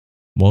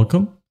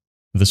Welcome.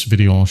 In this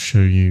video, I'll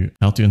show you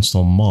how to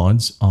install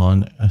mods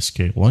on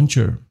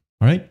SKLauncher.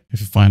 Alright, if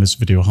you find this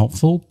video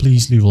helpful,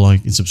 please leave a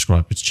like and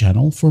subscribe to the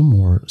channel for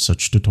more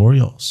such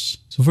tutorials.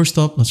 So first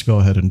up, let's go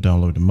ahead and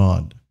download the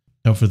mod.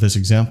 Now for this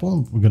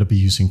example, we're going to be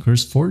using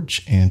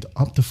CurseForge and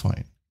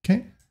Optifine.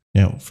 Okay.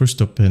 Now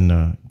first up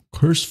in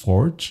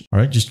CurseForge,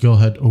 alright, just go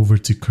ahead over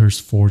to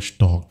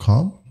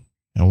curseforge.com.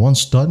 And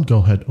once done, go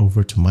ahead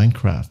over to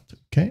Minecraft.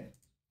 Okay.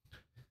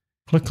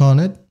 Click on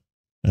it.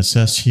 It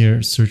says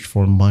here, search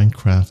for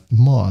Minecraft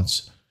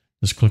mods.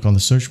 Just click on the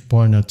search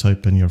bar and now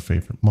type in your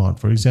favorite mod.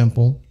 For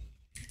example,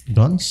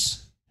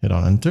 Guns. Hit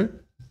on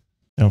enter.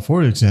 Now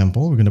for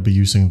example, we're going to be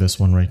using this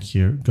one right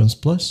here, Guns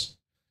Plus.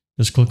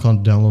 Just click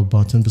on the download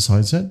button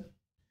besides it.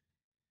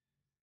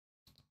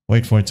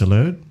 Wait for it to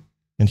load.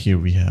 And here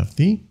we have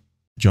the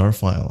jar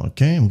file.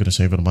 Okay, I'm going to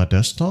save it on my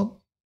desktop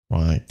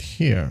right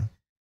here.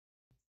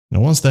 Now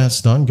once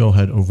that's done, go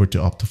ahead over to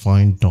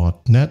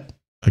optifine.net.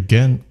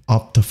 Again,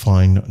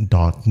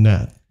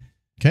 optifine.net.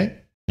 Okay.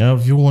 Now,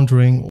 if you're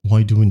wondering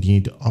why do we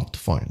need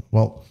Optifine?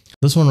 Well,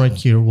 this one right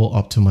here will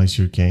optimize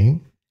your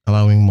game,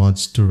 allowing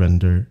mods to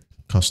render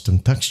custom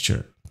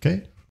texture.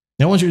 Okay.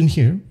 Now, once you're in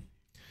here,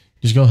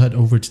 just go ahead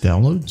over to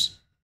downloads.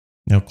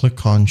 Now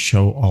click on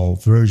show all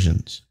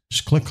versions.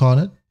 Just click on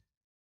it.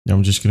 Now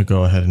I'm just going to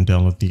go ahead and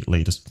download the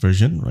latest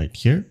version right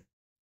here.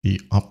 The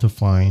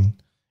Optifine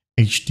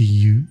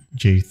HDU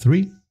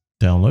J3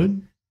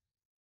 download.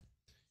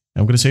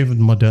 I'm going to save it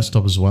in my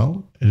desktop as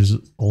well. It is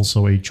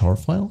also a jar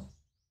file.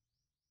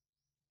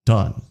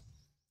 Done.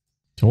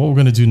 So what we're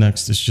going to do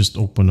next is just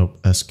open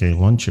up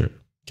SKLauncher.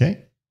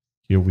 Okay.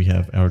 Here we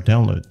have our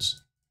downloads.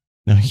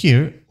 Now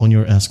here on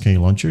your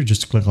SKLauncher,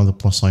 just click on the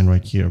plus sign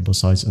right here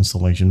besides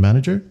Installation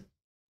Manager.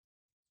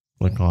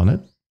 Click on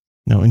it.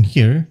 Now in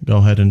here, go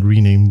ahead and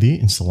rename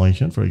the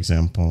installation. For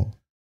example,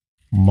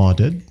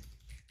 modded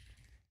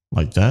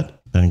like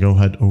that. Then go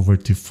ahead over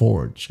to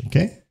Forge.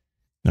 Okay.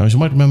 Now, as you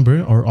might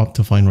remember, our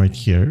Optifine right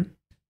here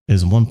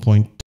is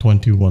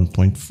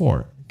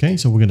 1.21.4. Okay,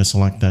 so we're going to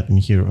select that in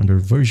here under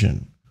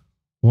version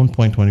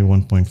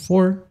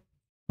 1.21.4.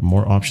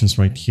 More options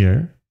right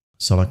here.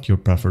 Select your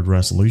preferred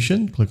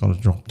resolution. Click on the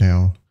drop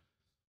down.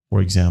 For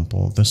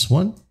example, this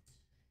one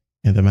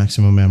and the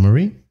maximum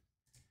memory.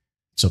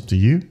 It's up to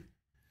you.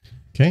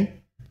 Okay,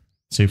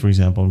 say for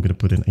example, I'm going to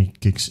put in 8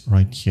 gigs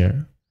right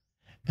here,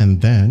 and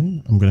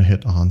then I'm going to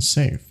hit on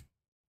save.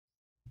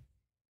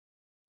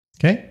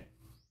 Okay.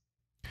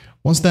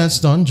 Once that's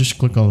done, just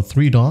click on the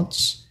 3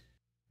 dots,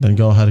 then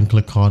go ahead and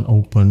click on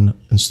Open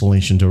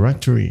Installation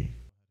Directory.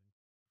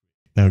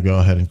 Now go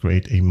ahead and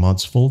create a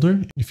mods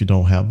folder if you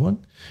don't have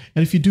one.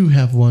 And if you do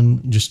have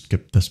one, just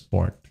skip this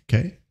part,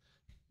 okay?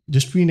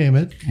 Just rename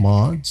it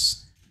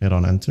Mods, hit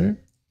on Enter.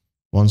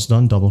 Once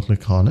done, double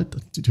click on it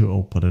to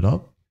open it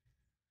up.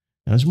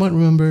 And as you might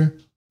remember,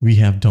 we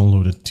have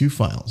downloaded 2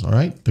 files, all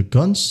right? The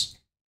guns,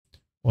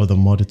 or the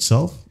mod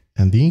itself,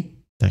 and the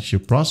texture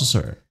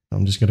processor.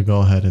 I'm just going to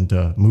go ahead and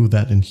move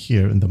that in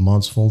here in the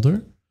mods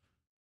folder.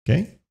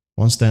 Okay.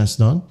 Once that's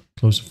done,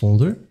 close the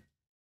folder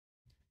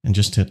and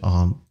just hit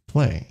on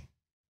play.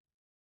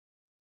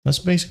 That's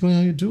basically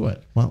how you do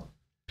it. Well,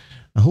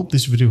 I hope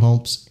this video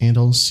helps and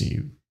I'll see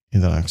you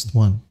in the next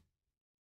one.